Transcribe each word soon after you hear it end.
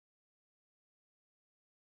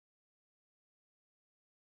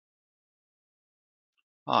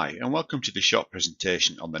Hi, and welcome to the short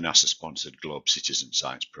presentation on the NASA-sponsored Globe Citizen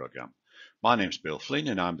Science Programme. My name is Bill Flynn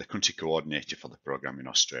and I'm the Country Coordinator for the programme in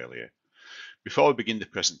Australia. Before we begin the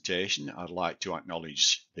presentation, I'd like to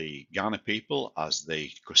acknowledge the Kaurna people as the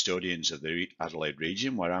custodians of the Adelaide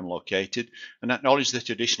region where I'm located, and acknowledge the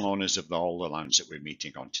traditional owners of all the lands that we're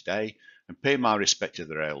meeting on today, and pay my respect to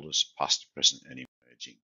their elders, past, present and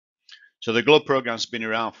emerging. So the Globe programme's been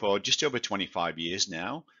around for just over 25 years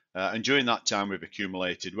now. And during that time, we've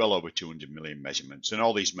accumulated well over 200 million measurements, and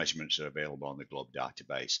all these measurements are available on the Globe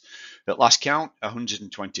database. At last count,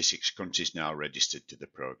 126 countries now registered to the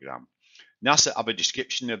programme. NASA have a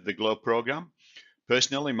description of the Globe programme.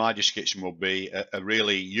 Personally, my description will be a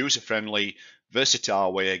really user-friendly,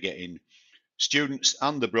 versatile way of getting students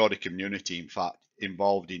and the broader community, in fact,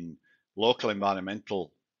 involved in local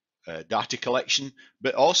environmental data collection,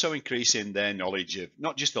 but also increasing their knowledge of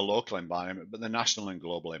not just the local environment, but the national and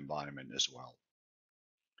global environment as well.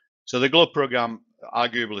 So the Globe programme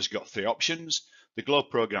arguably has got three options. The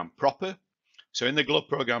Globe programme proper. So in the Globe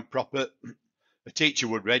programme proper, a teacher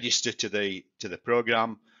would register to the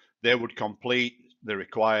programme. They would complete the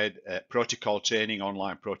required protocol training,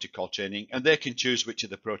 online protocol training, and they can choose which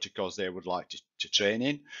of the protocols they would like to train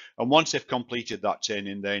in. And once they've completed that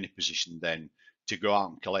training, they're in a position then to go out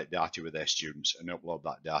and collect data with their students and upload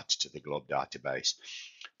that data to the Globe database.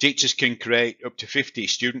 Teachers can create up to 50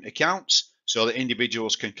 student accounts so that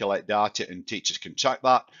individuals can collect data and teachers can track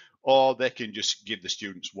that, or they can just give the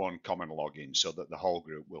students one common login so that the whole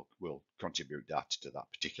group will contribute data to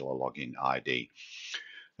that particular login ID.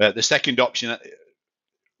 The second option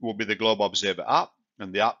will be the Globe Observer app,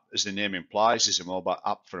 and the app, as the name implies, is a mobile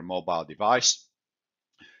app for a mobile device.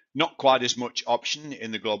 Not quite as much option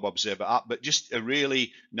in the Globe Observer app, but just a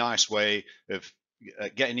really nice way of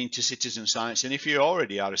getting into citizen science. And if you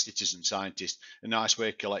already are a citizen scientist, a nice way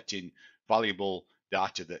of collecting valuable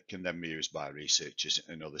data that can then be used by researchers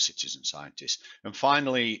and other citizen scientists. And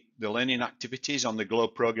finally, the learning activities on the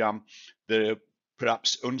Globe programme. There are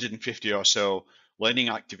perhaps 150 or so learning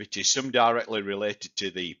activities, some directly related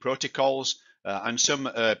to the protocols, and some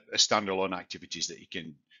standalone activities that you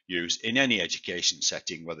can use in any education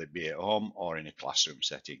setting, whether it be at home or in a classroom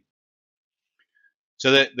setting.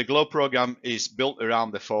 So the Globe programme is built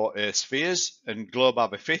around the 4 Earth spheres, and Globe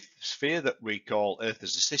have a 5th sphere that we call Earth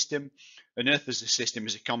as a System. And Earth as a System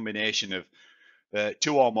is a combination of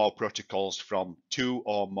 2 or more protocols from 2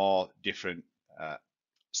 or more different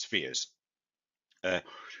spheres.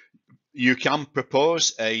 You can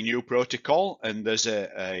propose a new protocol, and there's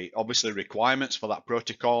obviously requirements for that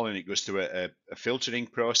protocol, and it goes through a filtering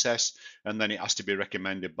process, and then it has to be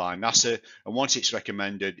recommended by NASA. And once it's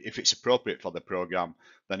recommended, if it's appropriate for the program,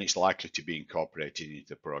 then it's likely to be incorporated into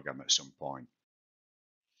the program at some point.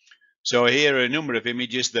 So here are a number of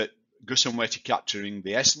images that go somewhere to capturing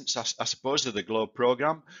the essence, I suppose, of the Globe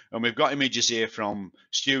programme. And we've got images here from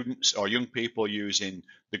students or young people using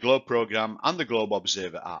the Globe programme and the Globe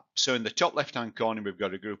Observer app. So in the top left-hand corner, we've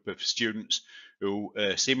got a group of students who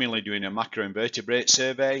are seemingly doing a macroinvertebrate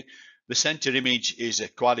survey. The centre image is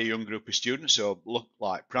quite a young group of students, so look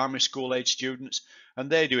like primary school age students, and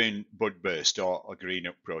they're doing bud burst or green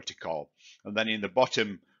up protocol. And then in the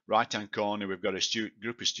bottom right-hand corner, we've got a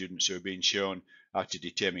group of students who are being shown how to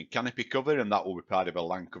determine canopy cover, and that will be part of a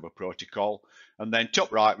land cover protocol. And then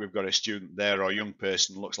top right, we've got a student there, or a young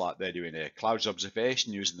person, looks like they're doing a clouds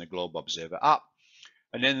observation using the Globe Observer app.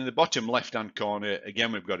 And then in the bottom left-hand corner,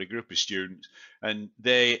 again, we've got a group of students, and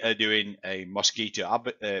they are doing a mosquito,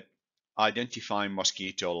 identifying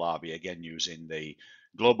mosquito larvae, again, using the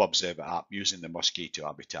Globe Observer app, using the mosquito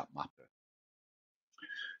habitat mapper.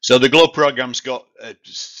 So the Globe programme's got a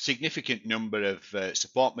significant number of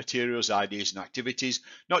support materials, ideas and activities,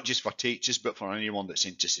 not just for teachers, but for anyone that's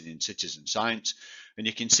interested in citizen science. And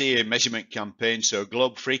you can see a measurement campaign. So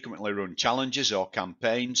Globe frequently run challenges or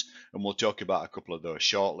campaigns, and we'll talk about a couple of those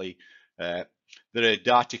shortly. There are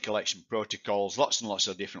data collection protocols, lots and lots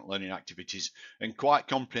of different learning activities, and quite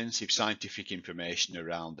comprehensive scientific information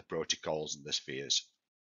around the protocols and the spheres.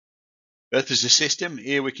 Earth as a System,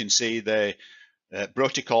 here we can see the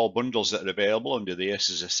protocol bundles that are available under the Earth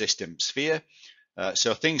as a System sphere.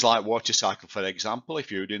 So things like water cycle, for example,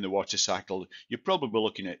 if you're doing the water cycle, you're probably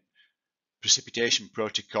looking at precipitation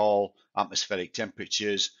protocol, atmospheric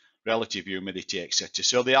temperatures, relative humidity, etc.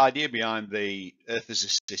 So the idea behind the Earth as a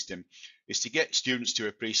System is to get students to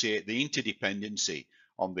appreciate the interdependency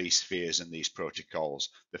on these spheres and these protocols.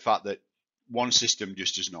 The fact that one system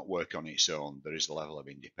just does not work on its own. There is a level of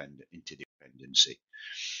interdependency.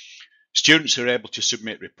 Students are able to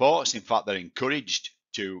submit reports. In fact, they're encouraged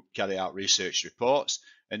to carry out research reports.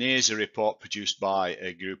 And here's a report produced by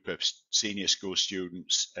a group of senior school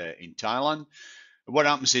students in Thailand. And what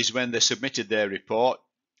happens is when they submitted their report,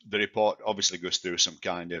 the report obviously goes through some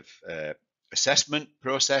kind of assessment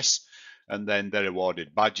process, and then they're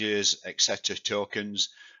awarded badges, etc., tokens.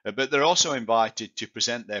 But they're also invited to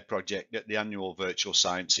present their project at the annual Virtual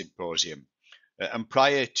Science Symposium. And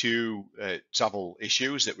prior to travel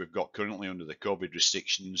issues that we've got currently under the COVID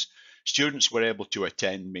restrictions, students were able to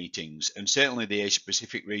attend meetings, and certainly the Asia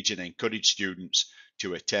Pacific region encouraged students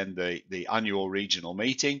to attend the annual regional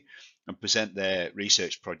meeting and present their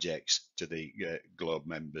research projects to the Globe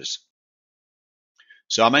members.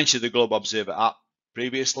 So I mentioned the Globe Observer app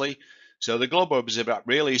previously. So the Globe Observer app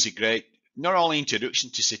really is a great, not only introduction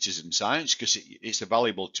to citizen science, because it's a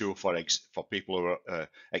valuable tool for people who are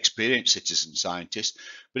experienced citizen scientists,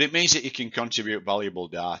 but it means that you can contribute valuable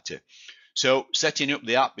data. So setting up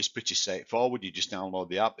the app is pretty straightforward. You just download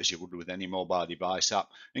the app as you would with any mobile device app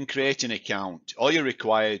and create an account. All you're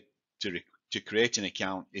required to create an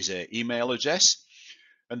account is an email address,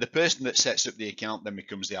 and the person that sets up the account then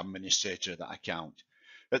becomes the administrator of that account.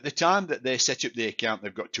 At the time that they set up the account,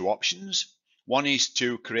 they've got two options. One is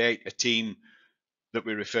to create a team that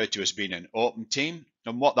we refer to as being an open team.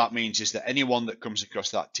 And what that means is that anyone that comes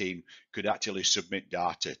across that team could actually submit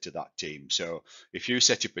data to that team. So if you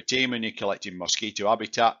set up a team and you're collecting mosquito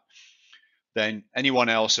habitat, then anyone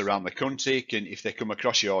else around the country can, if they come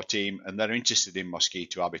across your team and they're interested in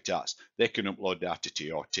mosquito habitats, they can upload data to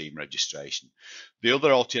your team registration. The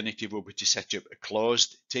other alternative would be to set up a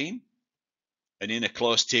closed team. And in a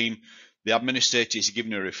closed team, the administrator is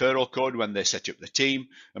given a referral code when they set up the team,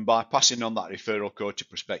 and by passing on that referral code to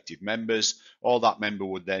prospective members, all that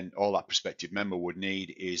prospective member would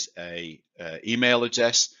need is a email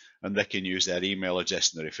address, and they can use their email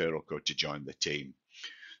address and the referral code to join the team.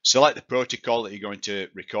 Select the protocol that you're going to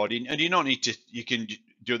record in, and you can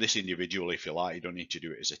do this individually if you like. You don't need to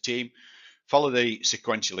do it as a team. Follow the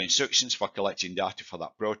sequential instructions for collecting data for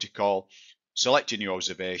that protocol. Select a new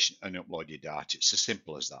observation and upload your data. It's as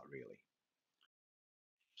simple as that, really.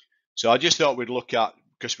 So I just thought we'd look at,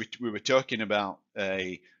 because we were talking about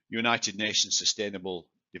United Nations Sustainable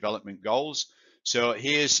Development Goals. So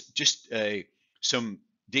here's just some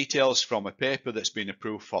details from a paper that's been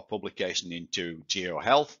approved for publication into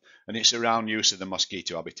GeoHealth, and it's around use of the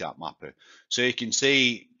mosquito habitat mapper. So you can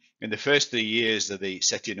see in the first 3 years of the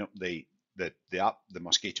setting up the app, the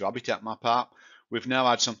mosquito habitat map app, we've now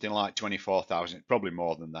had something like 24,000, probably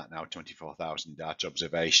more than that now, 24,000 data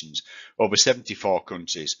observations over 74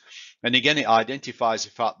 countries. And again, it identifies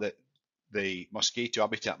the fact that the mosquito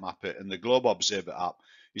habitat mapper and the Globe Observer app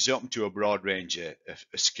is open to a broad range of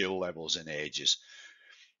skill levels and ages.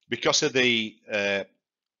 Because of the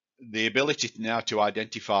ability now to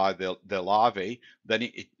identify the larvae, then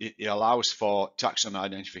it allows for taxon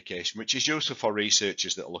identification, which is useful for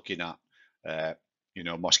researchers that are looking at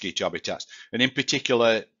mosquito habitats. And in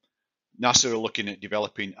particular, NASA are looking at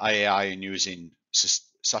developing AI and using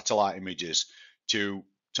satellite images to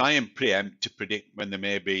try and preempt, to predict when there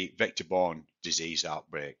may be vector-borne disease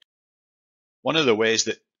outbreak. One of the ways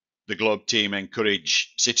that the Globe team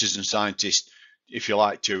encourage citizen scientists, if you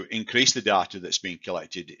like, to increase the data that's being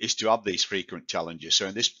collected is to have these frequent challenges. So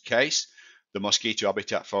in this case, the Mosquito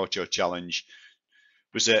Habitat Photo Challenge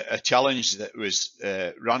was a challenge that was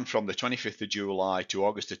run from the 25th of July to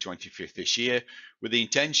August the 25th this year, with the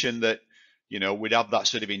intention that we'd have that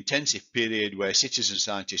sort of intensive period where citizen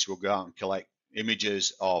scientists will go out and collect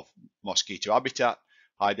images of mosquito habitat,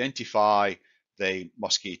 identify the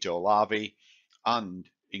mosquito larvae, and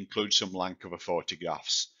include some land cover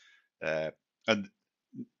photographs. And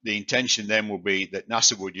the intention then will be that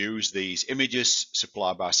NASA would use these images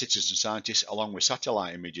supplied by citizen scientists along with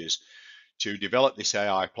satellite images to develop this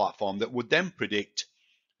AI platform that would then predict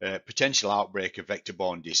potential outbreak of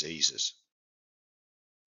vector-borne diseases.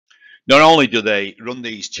 Not only do they run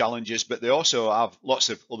these challenges, but they also have lots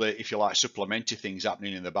of other, if you like, supplementary things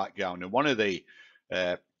happening in the background. And one of the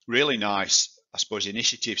really nice, I suppose,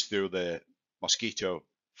 initiatives through the Mosquito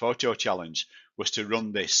Photo Challenge was to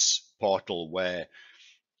run this portal where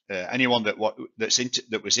anyone that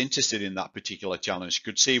was interested in that particular challenge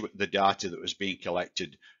could see the data that was being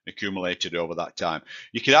collected, accumulated over that time.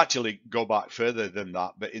 You could actually go back further than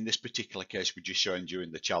that, but in this particular case, we're just showing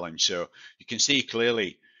during the challenge. So you can see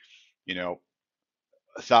clearly,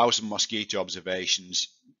 1,000 mosquito observations,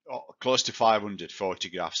 close to 500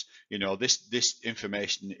 photographs. This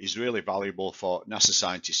information is really valuable for NASA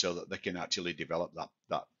scientists so that they can actually develop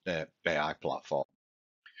that AI platform.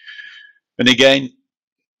 And again,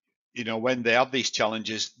 when they have these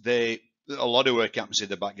challenges, they a lot of work happens in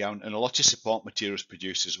the background and a lot of support materials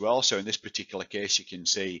produced as well. So in this particular case, you can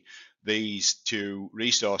see these two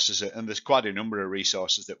resources, and there's quite a number of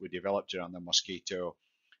resources that were developed around the mosquito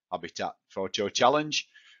habitat photo challenge.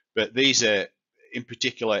 But these are in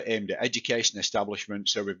particular aimed at education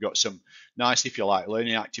establishments. So we've got some nice, if you like,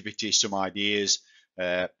 learning activities, some ideas,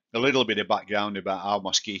 a little bit of background about how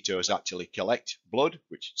mosquitoes actually collect blood,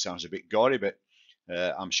 which sounds a bit gory, but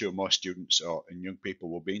I'm sure most students and young people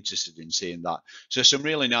will be interested in seeing that. So some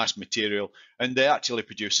really nice material, and they actually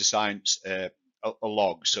produce a science a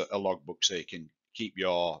logbook, so you can keep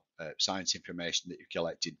your science information that you've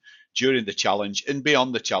collected during the challenge and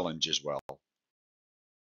beyond the challenge as well.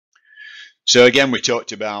 So again, we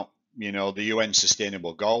talked about the UN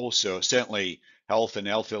Sustainable Goals. So certainly health and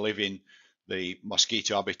healthy living, the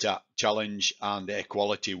mosquito habitat challenge and air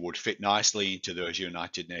quality would fit nicely into those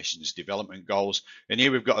United Nations development goals. And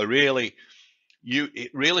here we've got a really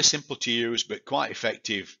simple to use but quite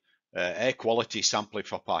effective air quality sampling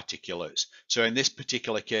for particulates. So in this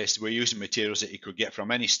particular case, we're using materials that you could get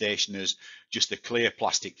from any stationers, just a clear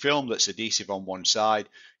plastic film that's adhesive on one side,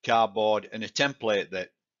 cardboard, and a template that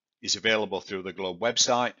is available through the Globe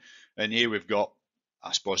website. And here we've got,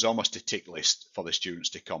 I suppose, almost a tick list for the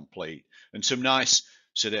students to complete, and some nice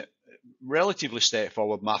sort of relatively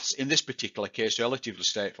straightforward maths, in this particular case, relatively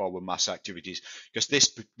straightforward maths activities, because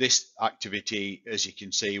this activity, as you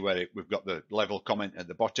can see where we've got the level comment at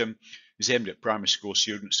the bottom, is aimed at primary school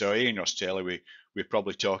students. So here in Australia, we're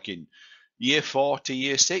probably talking year 4 to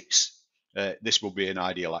year 6. This will be an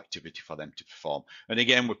ideal activity for them to perform. And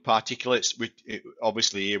again, with particulates,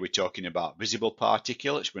 obviously here we're talking about visible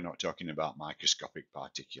particulates. We're not talking about microscopic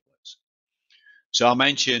particulates. So I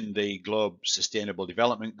mentioned the Globe Sustainable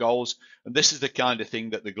Development Goals, and this is the kind of thing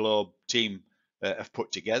that the Globe team have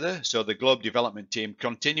put together. So the Globe Development team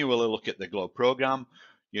continually look at the Globe program,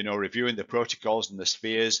 reviewing the protocols and the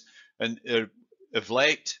spheres. And of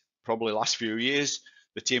late, probably last few years,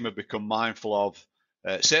 the team have become mindful of,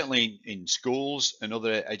 certainly in schools and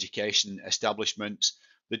other education establishments,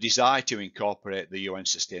 the desire to incorporate the UN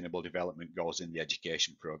Sustainable Development Goals in the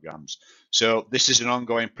education programs. So this is an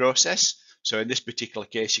ongoing process. So in this particular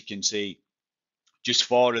case, you can see just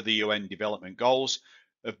 4 of the UN development goals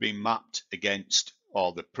have been mapped against,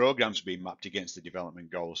 or the programs have been mapped against the development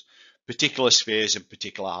goals, particular spheres and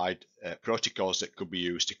particular protocols that could be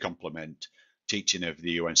used to complement teaching of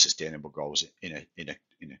the UN Sustainable Goals in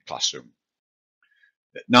a classroom.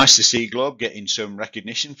 Nice to see Globe getting some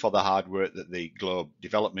recognition for the hard work that the Globe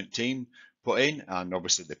development team put in, and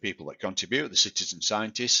obviously the people that contribute, the citizen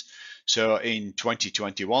scientists. So in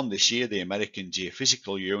 2021, this year, the American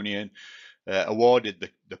Geophysical Union awarded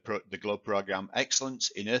the Globe Program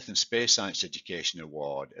Excellence in Earth and Space Science Education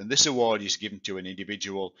Award. And this award is given to an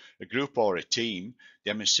individual, a group or a team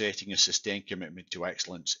demonstrating a sustained commitment to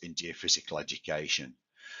excellence in geophysical education.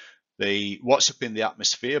 The What's Up in the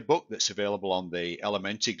Atmosphere book that's available on the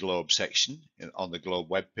Elementary Globe section on the Globe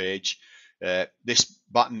webpage. This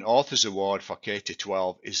Batten Authors Award for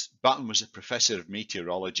K-12 Batten was a professor of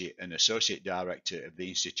meteorology and associate director of the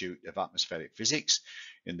Institute of Atmospheric Physics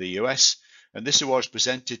in the US. And this award is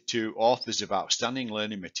presented to authors of outstanding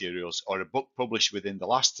learning materials or a book published within the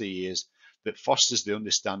last 3 years that fosters the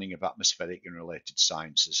understanding of atmospheric and related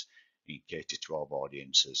sciences in K-12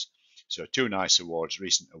 audiences. So 2 nice awards,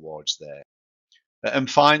 recent awards there.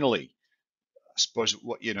 And finally, I suppose,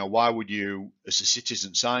 why would you, as a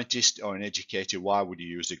citizen scientist or an educator, why would you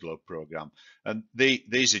use the Globe program? And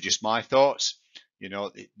these are just my thoughts.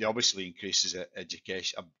 It obviously increases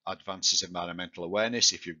education, advances environmental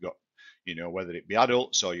awareness. If you've got, whether it be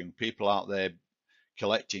adults or young people out there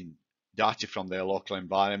collecting data from their local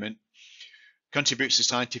environment, contributes to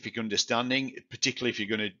scientific understanding, particularly if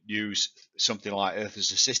you're going to use something like Earth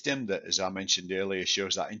as a system that, as I mentioned earlier,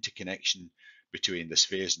 shows that interconnection between the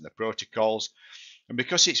spheres and the protocols. And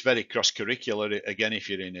because it's very cross-curricular, again, if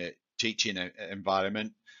you're in a teaching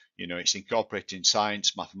environment, it's incorporating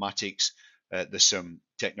science, mathematics, there's some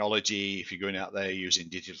technology, if you're going out there using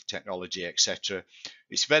digital technology, etc.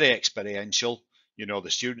 It's very experiential.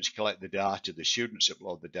 The students collect the data, the students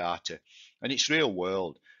upload the data, and it's real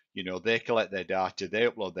world. They collect their data, they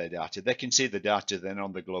upload their data, they can see the data then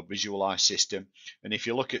on the Globe Visualize system. And if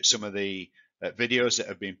you look at some of the videos that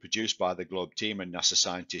have been produced by the Globe team and NASA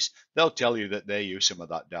scientists, they'll tell you that they use some of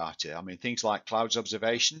that data. I mean, things like clouds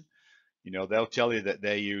observation, they'll tell you that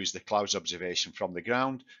they use the clouds observation from the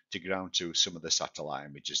ground to some of the satellite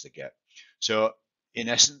images they get. So in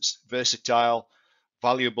essence, versatile,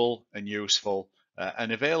 valuable and useful,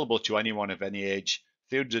 and available to anyone of any age,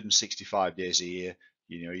 365 days a year.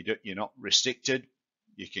 You're not restricted.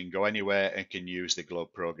 you can go anywhere and can use the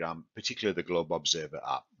Globe program, particularly the Globe Observer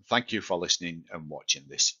app. Thank you for listening and watching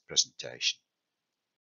this presentation.